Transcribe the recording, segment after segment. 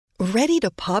Ready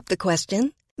to pop the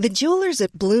question? The jewelers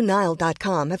at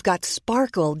BlueNile.com have got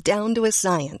sparkle down to a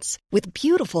science with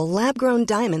beautiful lab-grown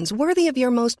diamonds worthy of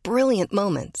your most brilliant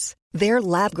moments. Their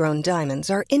lab-grown diamonds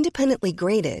are independently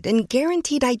graded and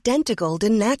guaranteed identical to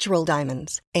natural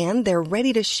diamonds, and they're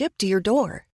ready to ship to your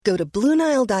door. Go to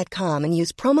BlueNile.com and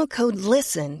use promo code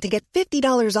LISTEN to get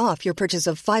 $50 off your purchase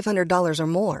of $500 or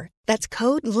more. That's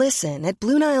code LISTEN at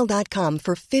BlueNile.com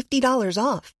for $50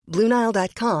 off.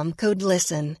 BlueNile.com, code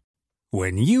LISTEN.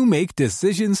 When you make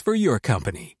decisions for your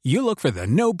company, you look for the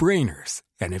no-brainers.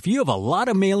 And if you have a lot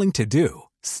of mailing to do,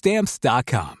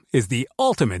 Stamps.com is the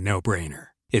ultimate no-brainer.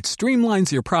 It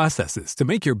streamlines your processes to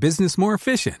make your business more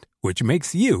efficient, which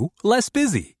makes you less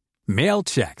busy. Mail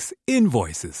checks,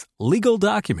 invoices, legal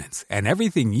documents, and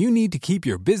everything you need to keep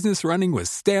your business running with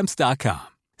Stamps.com.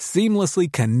 Seamlessly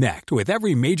connect with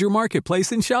every major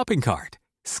marketplace and shopping cart.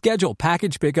 Schedule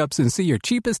package pickups and see your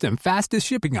cheapest and fastest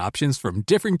shipping options from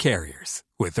different carriers.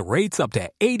 With rates up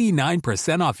to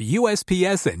 89% off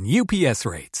USPS and UPS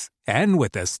rates. And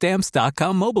with the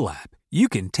Stamps.com mobile app, you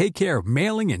can take care of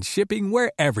mailing and shipping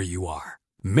wherever you are.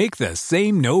 Make the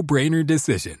same no-brainer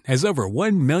decision as over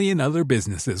 1 million other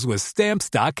businesses with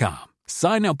Stamps.com.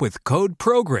 Sign up with code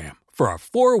PROGRAM for a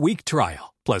 4-week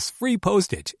trial, plus free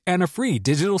postage and a free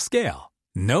digital scale.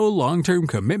 No long-term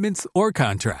commitments or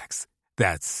contracts.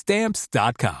 That's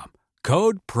Stamps.com.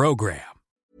 Code PROGRAM.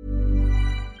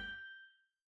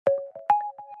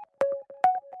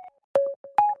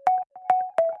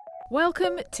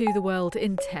 Welcome to The World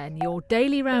in 10, your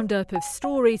daily roundup of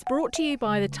stories brought to you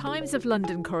by the Times of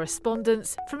London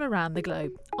correspondents from around the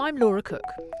globe. I'm Laura Cook.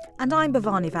 And I'm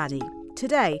Bhavani Vadi.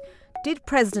 Today, did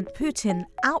President Putin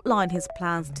outline his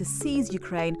plans to seize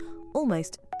Ukraine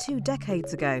almost 2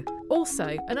 decades ago?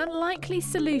 Also, an unlikely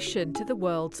solution to the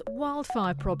world's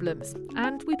wildfire problems.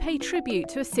 And we pay tribute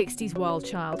to a 60s wild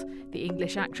child, the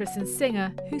English actress and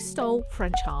singer who stole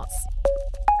French hearts.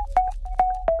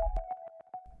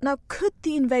 Now, could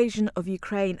the invasion of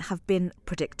Ukraine have been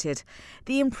predicted?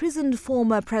 The imprisoned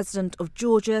former president of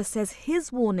Georgia says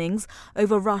his warnings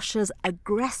over Russia's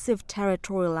aggressive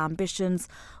territorial ambitions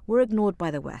were ignored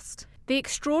by the West. The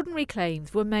extraordinary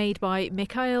claims were made by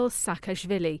Mikhail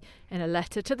Saakashvili in a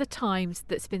letter to the Times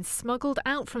that's been smuggled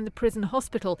out from the prison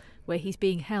hospital where he's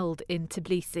being held in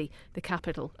Tbilisi, the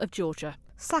capital of Georgia.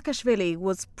 Saakashvili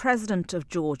was president of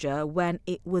Georgia when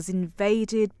it was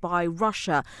invaded by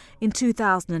Russia in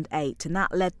 2008, and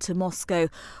that led to Moscow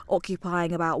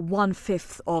occupying about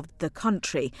 1/5 of the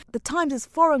country. The Times'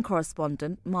 foreign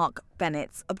correspondent, Mark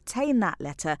Bennett, obtained that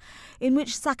letter in which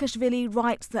Saakashvili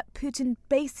writes that Putin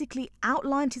basically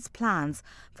outlined his plans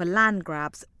for land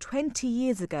grabs 20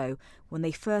 years ago when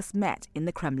they first met in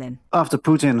the Kremlin. After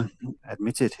Putin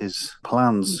admitted his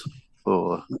plans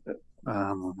for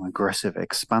aggressive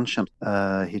expansion,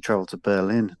 he travelled to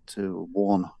Berlin to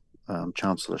warn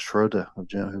Chancellor Schröder,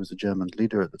 who was a German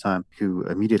leader at the time, who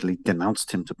immediately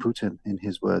denounced him to Putin. In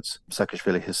his words,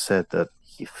 Saakashvili has said that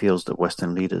he feels that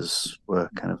Western leaders were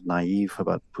kind of naive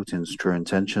about Putin's true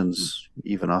intentions,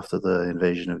 even after the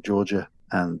invasion of Georgia,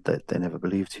 and that they never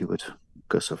believed he would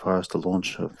go so far as to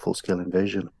launch a full-scale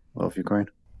invasion of Ukraine.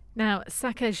 Now,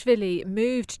 Saakashvili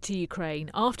moved to Ukraine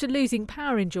after losing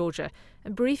power in Georgia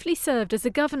and briefly served as a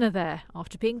governor there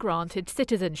after being granted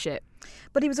citizenship.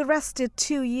 But he was arrested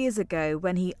 2 years ago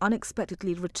when he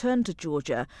unexpectedly returned to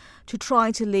Georgia to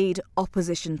try to lead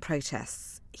opposition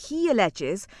protests. He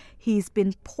alleges he's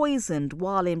been poisoned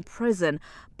while in prison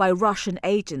by Russian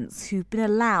agents who've been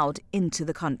allowed into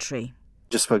the country.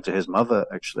 Just spoke to his mother,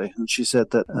 actually, and she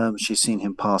said that she's seen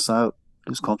him pass out,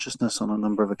 lose consciousness on a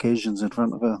number of occasions in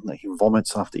front of her, that he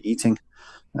vomits after eating,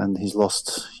 and he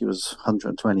was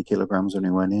 120 kilograms when he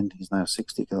went in. He's now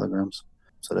 60 kilograms.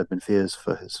 So there have been fears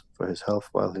for his health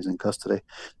while he's in custody.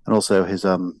 And also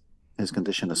his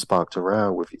condition has sparked a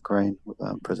row with Ukraine, with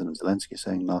President Zelensky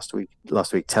saying last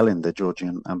week telling the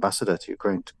Georgian ambassador to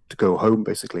Ukraine to go home,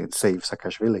 basically, and save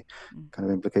Saakashvili. Kind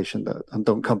of implication that, and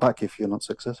don't come back if you're not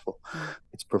successful.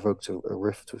 It's provoked a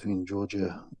rift between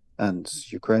Georgia and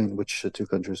Ukraine, which are two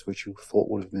countries which you thought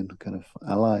would have been kind of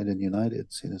allied and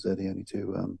united, seeing as they're the only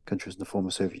two countries in the former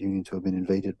Soviet Union to have been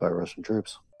invaded by Russian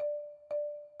troops.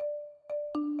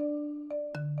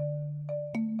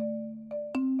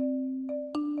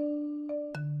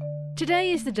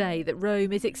 Today is the day that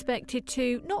Rome is expected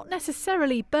to not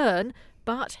necessarily burn,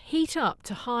 but heat up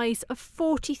to highs of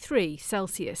 43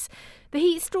 Celsius. The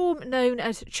heat storm known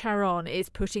as Charon is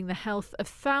putting the health of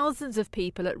thousands of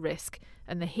people at risk,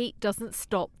 and the heat doesn't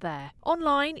stop there.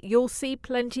 Online, you'll see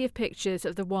plenty of pictures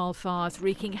of the wildfires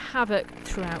wreaking havoc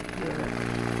throughout Europe.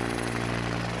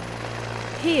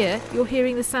 Here, you're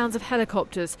hearing the sounds of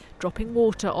helicopters dropping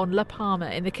water on La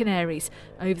Palma in the Canaries.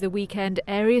 Over the weekend,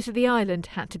 areas of the island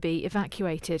had to be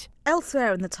evacuated.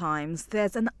 Elsewhere in the Times,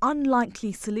 there's an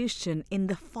unlikely solution in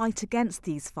the fight against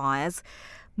these fires.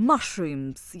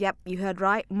 Mushrooms. Yep, you heard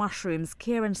right, mushrooms.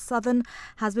 Kieran Southern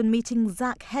has been meeting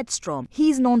Zach Headstrom.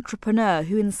 He's an entrepreneur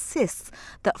who insists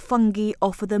that fungi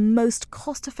offer the most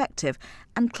cost-effective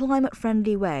and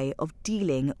climate-friendly way of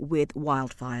dealing with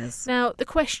wildfires. Now, the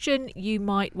question you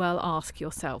might well ask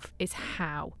yourself is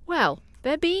how? Well,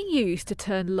 they're being used to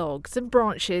turn logs and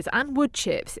branches and wood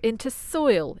chips into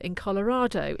soil in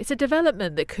Colorado. It's a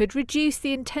development that could reduce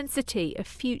the intensity of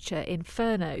future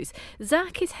infernos.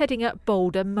 Zach is heading up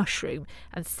Boulder Mushroom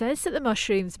and says that the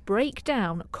mushrooms break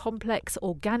down complex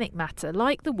organic matter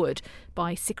like the wood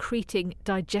by secreting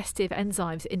digestive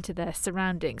enzymes into their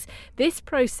surroundings. This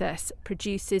process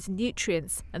produces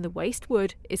nutrients and the waste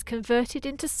wood is converted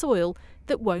into soil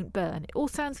that won't burn. It all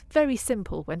sounds very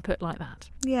simple when put like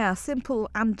that. Yeah, simple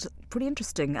and pretty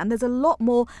interesting. And there's a lot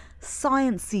more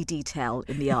sciencey detail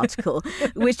in the article,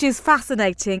 which is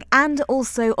fascinating and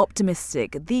also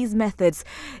optimistic. These methods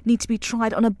need to be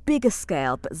tried on a bigger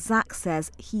scale, but Zach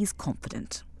says he's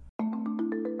confident.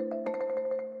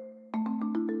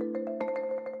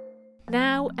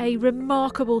 Now, a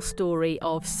remarkable story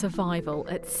of survival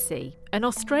at sea. An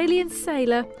Australian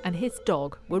sailor and his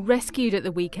dog were rescued at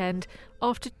the weekend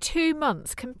after 2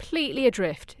 months completely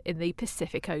adrift in the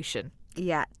Pacific Ocean.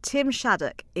 Yeah, Tim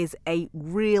Shaddock is a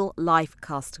real-life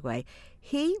castaway.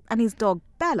 He and his dog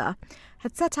Bella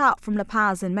had set out from La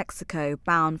Paz in Mexico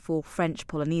bound for French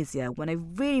Polynesia when a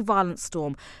really violent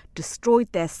storm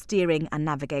destroyed their steering and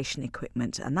navigation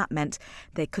equipment, and that meant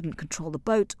they couldn't control the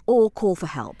boat or call for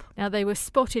help. Now, they were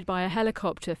spotted by a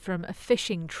helicopter from a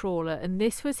fishing trawler, and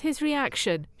this was his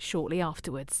reaction shortly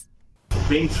afterwards.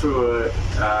 Been through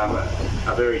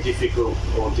a very difficult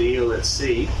ordeal at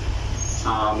sea,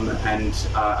 and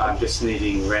I'm just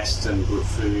needing rest and good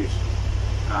food.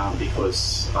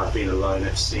 Because I've been alone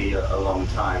at sea a long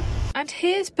time. And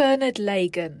here's Bernard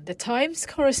Lagan, the Times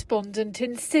correspondent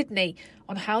in Sydney,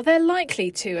 on how they're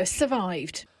likely to have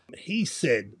survived. He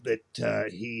said that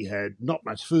he had not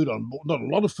much food on board, not a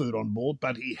lot of food on board,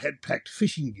 but he had packed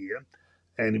fishing gear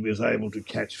and he was able to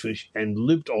catch fish and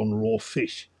lived on raw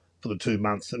fish for the 2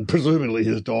 months, and presumably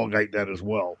his dog ate that as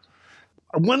well.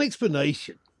 One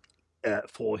explanation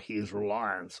for his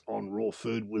reliance on raw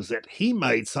food was that he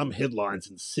made some headlines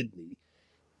in Sydney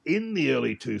in the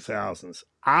early 2000s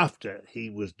after he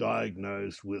was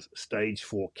diagnosed with stage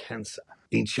 4 cancer.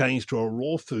 He changed to a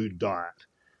raw food diet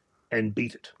and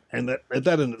beat it. And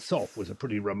that in itself was a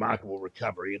pretty remarkable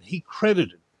recovery. And he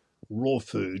credited raw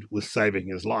food with saving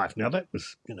his life. Now, that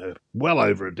was, well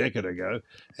over a decade ago.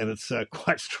 And it's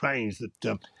quite strange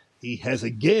that he has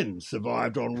again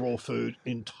survived on raw food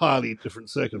in entirely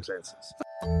different circumstances.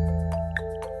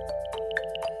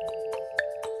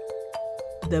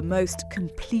 The most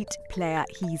complete player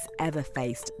he's ever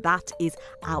faced. That is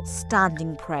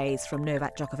outstanding praise from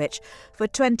Novak Djokovic for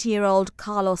 20-year-old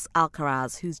Carlos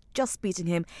Alcaraz, who's just beating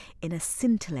him in a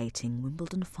scintillating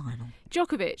Wimbledon final.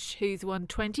 Djokovic, who's won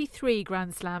 23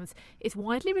 Grand Slams, is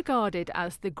widely regarded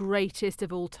as the greatest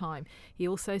of all time. He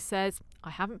also says,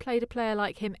 "I haven't played a player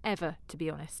like him ever, to be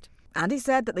honest." And he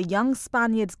said that the young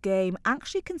Spaniard's game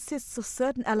actually consists of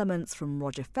certain elements from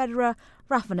Roger Federer,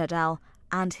 Rafa Nadal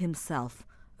and himself.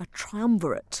 A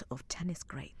triumvirate of tennis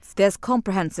greats. There's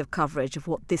comprehensive coverage of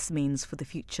what this means for the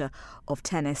future of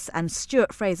tennis, and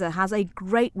Stuart Fraser has a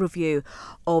great review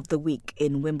of the week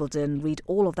in Wimbledon. Read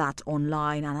all of that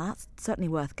online, and that's certainly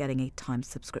worth getting a Times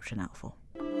subscription out for.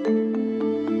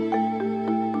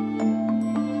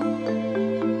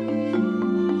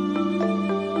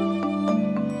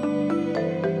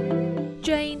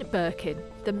 Jane Birkin,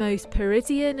 the most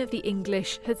Parisian of the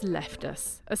English, has left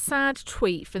us. A sad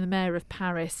tweet from the Mayor of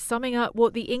Paris summing up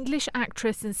what the English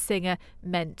actress and singer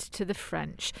meant to the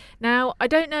French. Now, I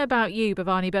don't know about you,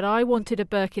 Bhavani, but I wanted a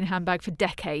Birkin handbag for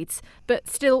decades. But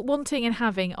still, wanting and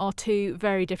having are two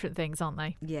very different things, aren't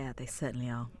they? Yeah, they certainly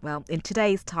are. Well, in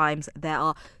today's Times, there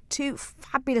are 2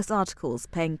 fabulous articles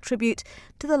paying tribute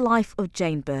to the life of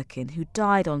Jane Birkin, who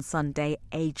died on Sunday,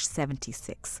 aged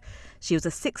 76. She was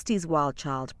a 60s wild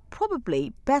child,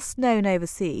 probably best known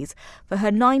overseas for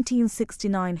her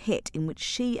 1969 hit in which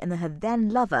she and her then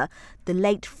lover, the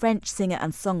late French singer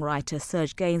and songwriter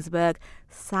Serge Gainsbourg,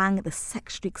 sang the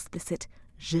sexually explicit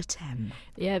Je t'aime.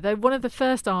 Yeah, though one of the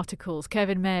first articles,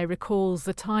 Kevin Mayer recalls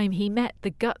the time he met the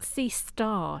gutsy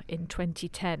star in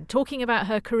 2010, talking about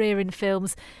her career in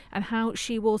films and how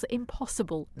she was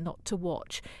impossible not to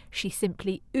watch. She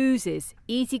simply oozes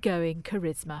easygoing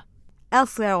charisma.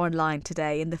 Elsewhere online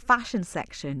today, in the fashion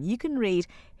section, you can read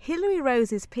Hilary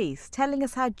Rose's piece telling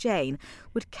us how Jane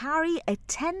would carry a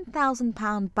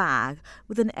 £10,000 bag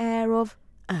with an air of,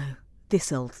 oh,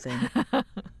 this old thing.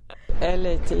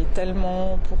 Elle était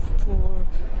tellement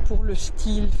pour le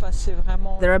style, c'est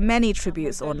vraiment... There are many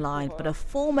tributes online, but a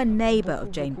former neighbour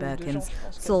of Jane Birkin's,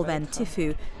 Solven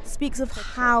Tifu, speaks of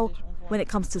how, when it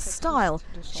comes to style,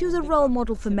 she was a role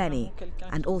model for many.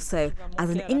 And also, as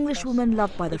an Englishwoman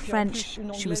loved by the French,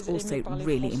 she was also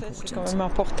really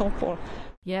important.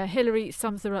 Yeah, Hilary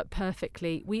sums her up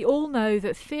perfectly. We all know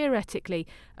that theoretically,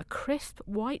 a crisp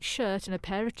white shirt and a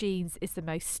pair of jeans is the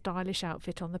most stylish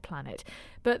outfit on the planet.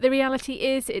 But the reality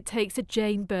is it takes a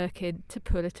Jane Birkin to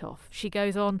pull it off. She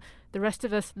goes on, the rest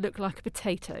of us look like a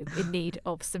potato in need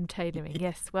of some tailoring.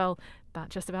 Yes, well, that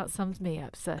just about sums me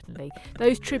up, certainly.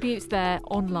 Those tributes there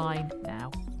online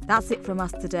now. That's it from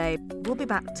us today. We'll be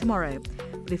back tomorrow.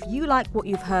 But if you like what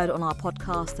you've heard on our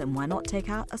podcast, then why not take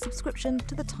out a subscription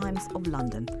to the Times of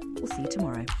London? We'll see you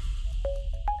tomorrow.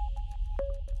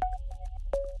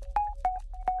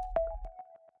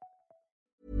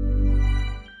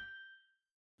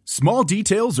 Small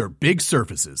details are big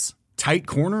surfaces. Tight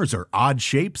corners are odd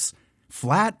shapes.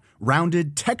 Flat,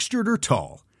 rounded, textured, or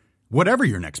tall. Whatever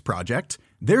your next project,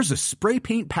 there's a spray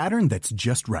paint pattern that's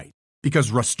just right.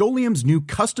 Because Rust-Oleum's new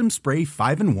Custom Spray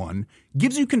 5-in-1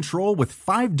 gives you control with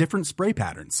 5 different spray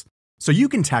patterns. So you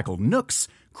can tackle nooks,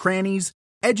 crannies,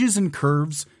 edges, and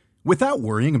curves without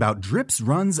worrying about drips,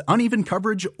 runs, uneven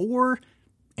coverage, or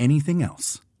anything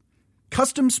else.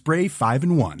 Custom Spray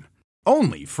 5-in-1.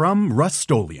 Only from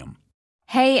Rust-Oleum.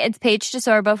 Hey, it's Paige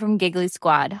DeSorbo from Giggly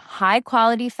Squad. High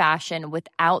quality fashion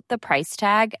without the price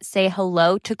tag. Say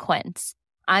hello to Quince.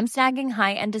 I'm snagging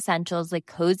high-end essentials like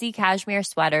cozy cashmere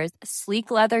sweaters,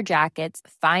 sleek leather jackets,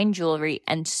 fine jewelry,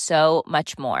 and so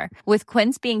much more. With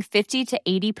Quince being 50 to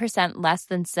 80% less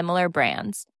than similar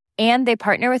brands. And they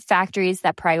partner with factories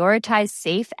that prioritize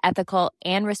safe, ethical,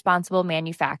 and responsible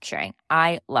manufacturing.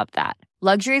 I love that.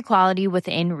 Luxury quality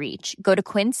within reach. Go to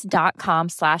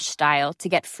quince.com/style to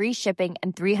get free shipping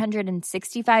and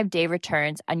 365-day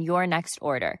returns on your next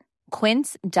order.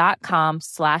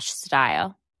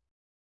 Quince.com/style.